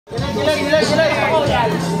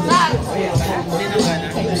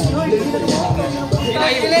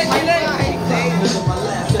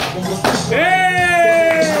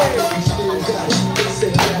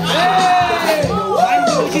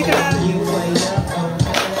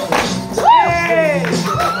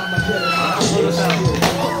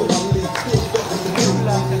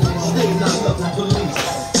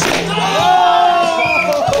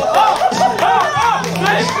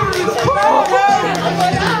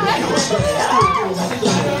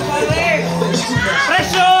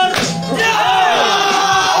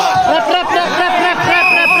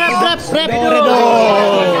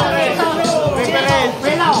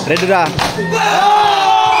Ready dah.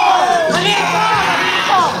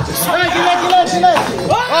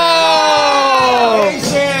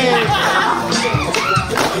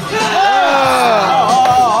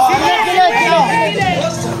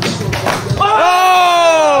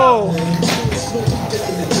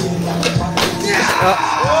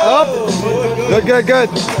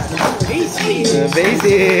 Good.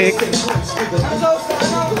 Basic.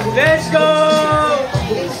 Let's go.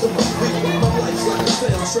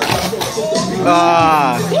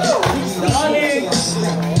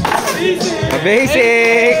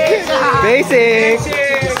 Basic.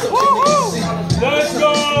 Let's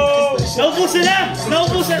go. Naubusan na.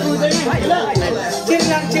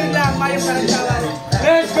 Chill lang. Mayong karantawan.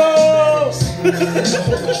 Let's go.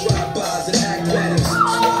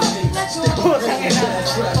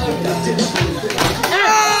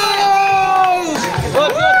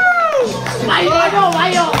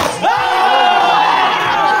 Mayo.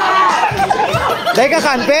 Day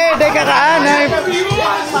kakaan.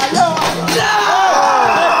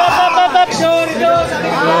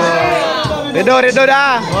 Redo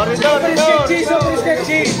dah. Basic.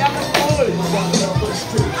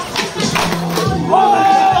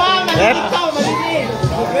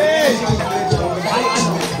 Okay.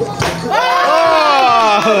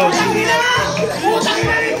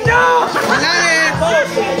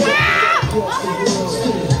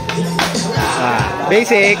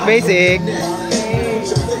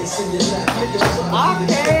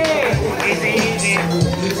 Easy.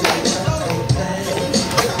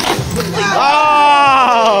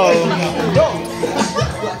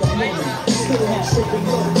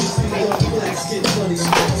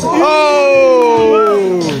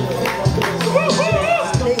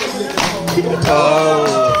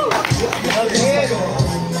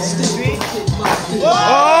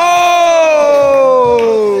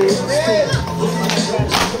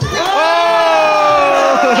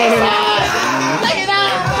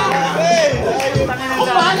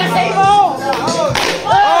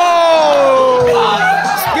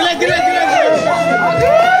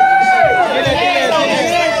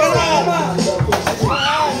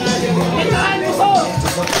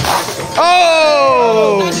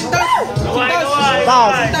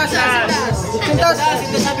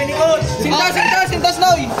 Sintas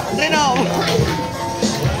Noy. Reno.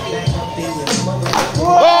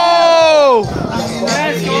 Oh!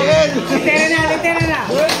 Litera na.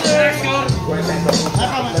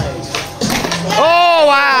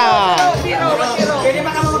 Oh, wow! Pwede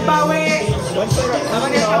ba ka magbawi?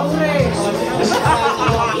 Naman yung kaure.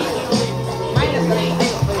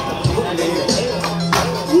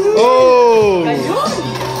 Oh!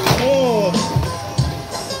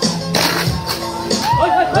 Oy,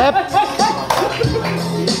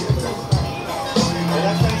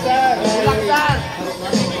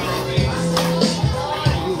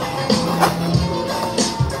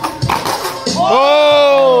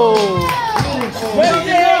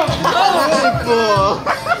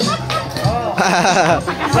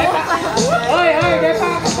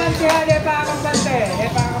 depa kampante.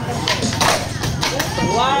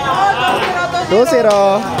 Wow!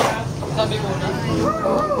 2-0.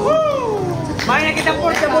 May nakita po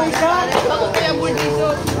sa boys ha? Ako kaya board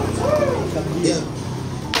dito.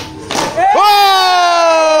 Oh!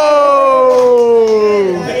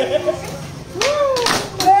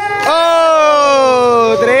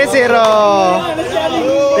 3-0.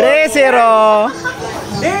 3-0.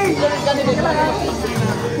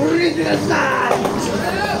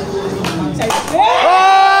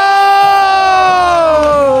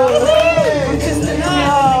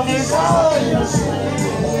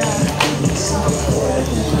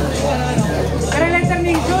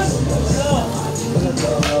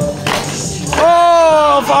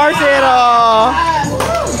 Oh, 4-0.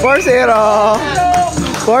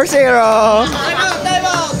 4-0.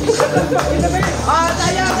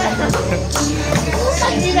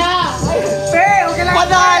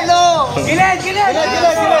 Panalo! Gilid!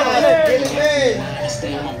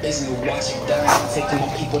 Stay on my business watching that.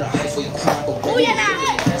 Kuya na!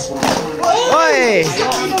 Oy!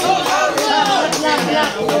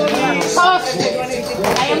 Sos!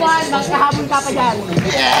 Ayaw mo, magkahabon ka pa dyan.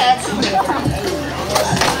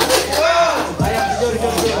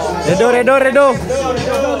 Redo.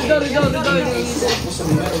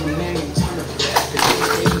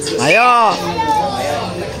 Ayo!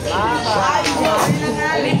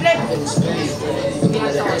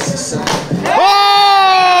 Oh!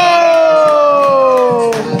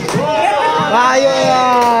 Ayo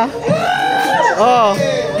ya! Oh!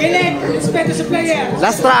 Gilid, respeto sa player.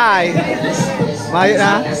 Last try! Mayo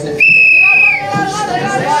na!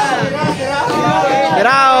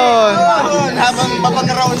 Round! Habang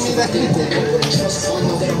papag-round nila.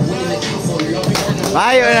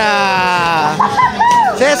 Mayo na!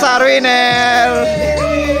 Cesar winner!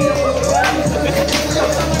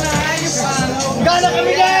 Gana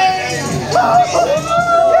kami guys!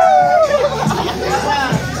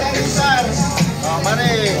 Nisar! Oh,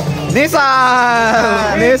 mani!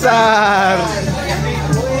 Nisar!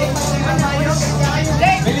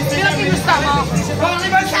 Sino kinusta mo?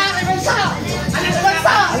 Ibansa! Anong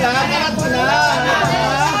bansa?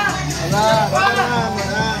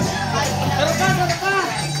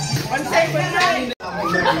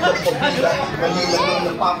 Manila nang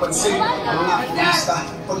napapansin ang aking lista.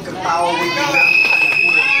 Pagkatao ay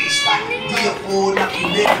pinaka-lista. Di ako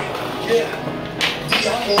nakinig. Di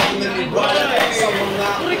ako nanibala sa mga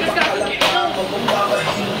pagkakalaman.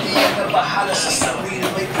 Hindi na bahala sa sarili.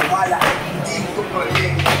 May tiwala. Hindi ko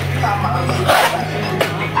praling. Tama ang hirap.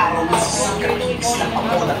 Araw na sa sacrifice na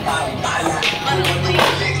ako na tala. Ano ang mali?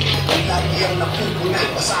 Lagi ang napupuna.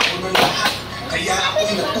 Basta ako ng lahat. Kaya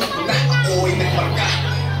ako'y natupuna. Ako'y nagmarka.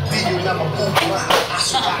 Di nyo na magpupura.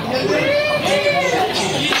 Aso ka ako. Pagkikin nila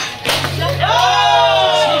kita.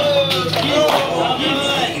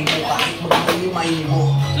 Hindi mo kahit magpanimain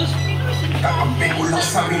mo. Kakampi ko lang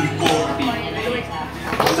sarili ko.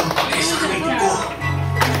 Walang pake sa sarili ko.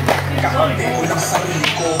 Kakampi ko lang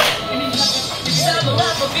sarili ko. Sa mga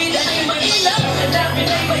pabida ay mahirap,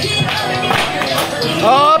 hanapin ay mahirap.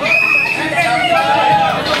 Hop!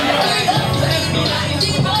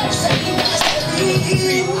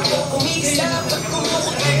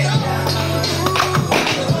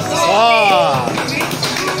 Oh!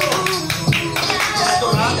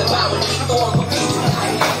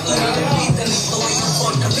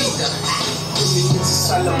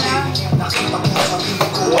 Salamin, nakita ko sa sarili ko.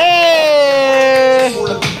 Eh!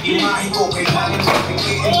 Tulad ng imahe ko, kailangan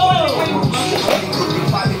mapikiin mo. Palikod din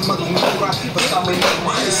paling maging mura. Basta may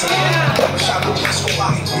nagmahal sa'yo. Masyadong kaso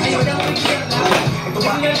kahit di ako magkito. Ito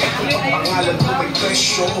ba ang pangalan ko may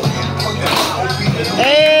presyo? Pagkatao binalo.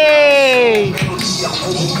 Hey! Pero di ako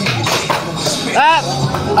humibigay ng respeto. Up!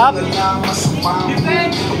 Up! Wala masama.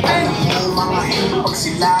 Alam mo mga hino pag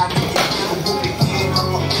sila pero bumitin ang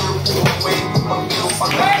magkiro kwento pagkiro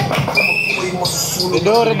pag-abuhay mo susunod.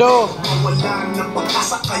 Redo. Wala nang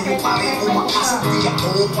pag-asa kayo pare umakasa. Di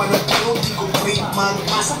ako panagkiro, di ko break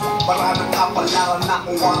mag-asa. Para nagkapalaran na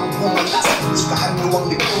ako ang bumalas. Sikahan nyo ang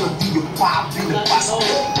likuran, di nyo pa pinagpasa.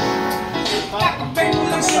 Kakapay mo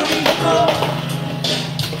lang sa ko.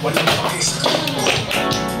 Walang pake sa ko.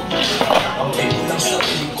 Kakapay mo lang sa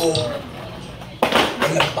ko.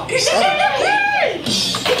 Walang pake sa ko.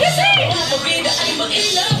 Kasi mga pabida ay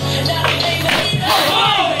mahirap, hanapin ay mahirap.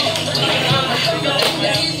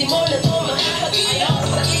 Hindi mo na ito makapag-ayaw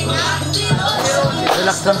sa ibang Pilipinas.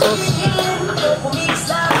 Relax lang to.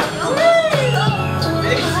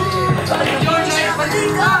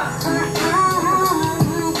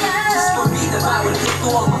 Pabida bawal ito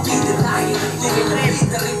ang mabida tayo. Tingin na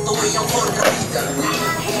bida rito ay ang kontrabida.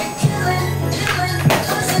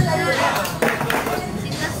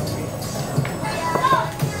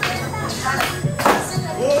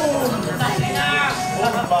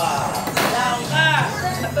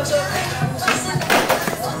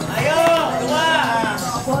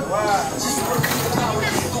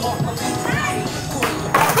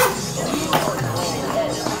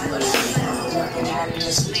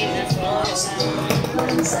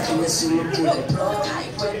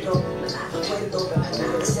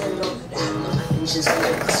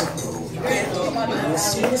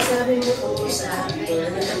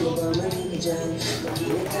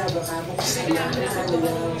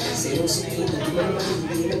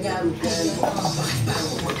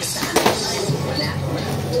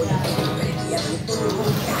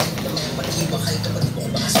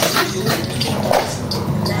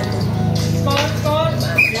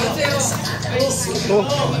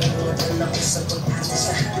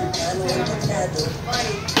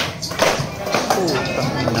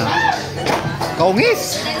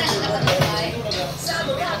 Kaungis!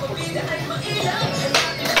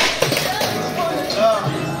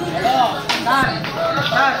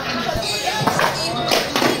 Oh,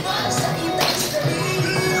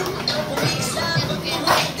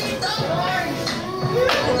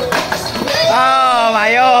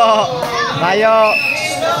 Mayo! Mayo!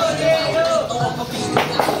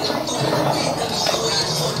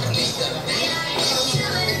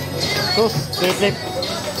 Sus, flip.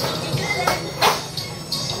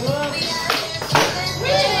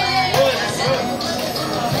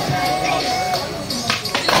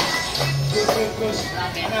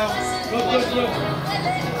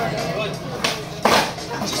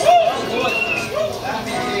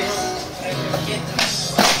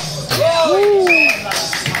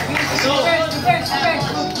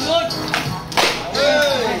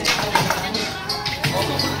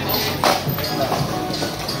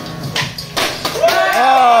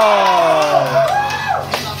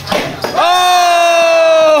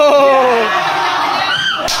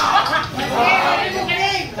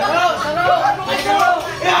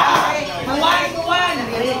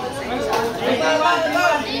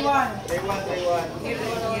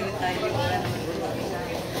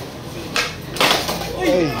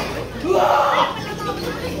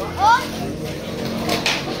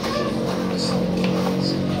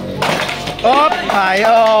 Op,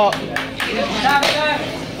 ayo.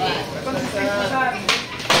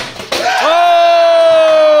 Oh!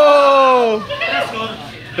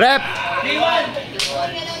 Rep.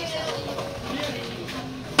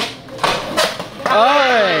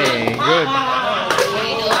 Oy, good.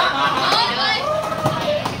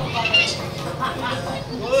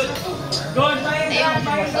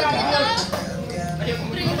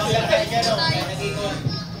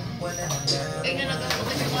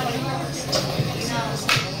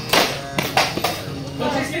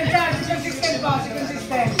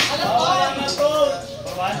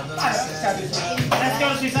 Let's go,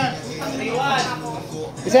 Nisar.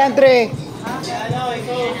 Isa entry.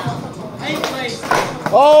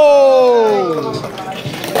 Oh!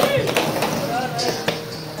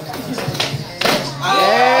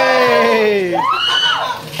 Yay!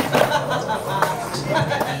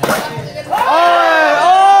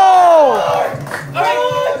 Oh!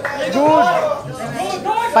 Good.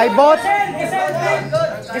 5 bot.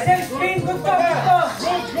 Good screen, good to.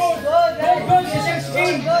 Good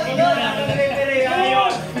screen.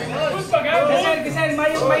 Giselle,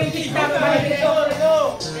 may TikTok, may TikTok.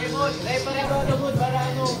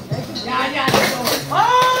 Yan.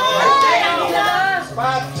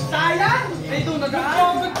 Sayang! Good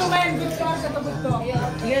to man, good to sa tabot to.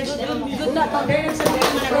 Good na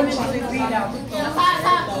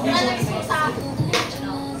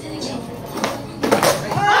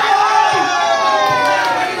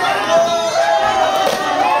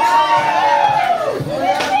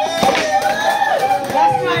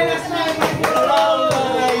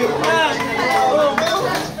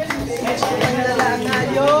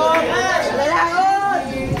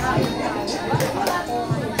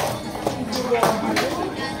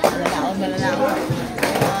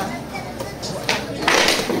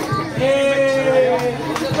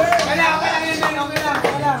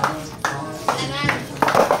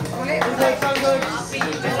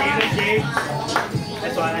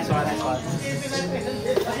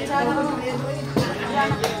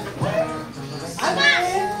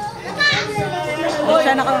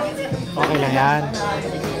to. Okay lang yan.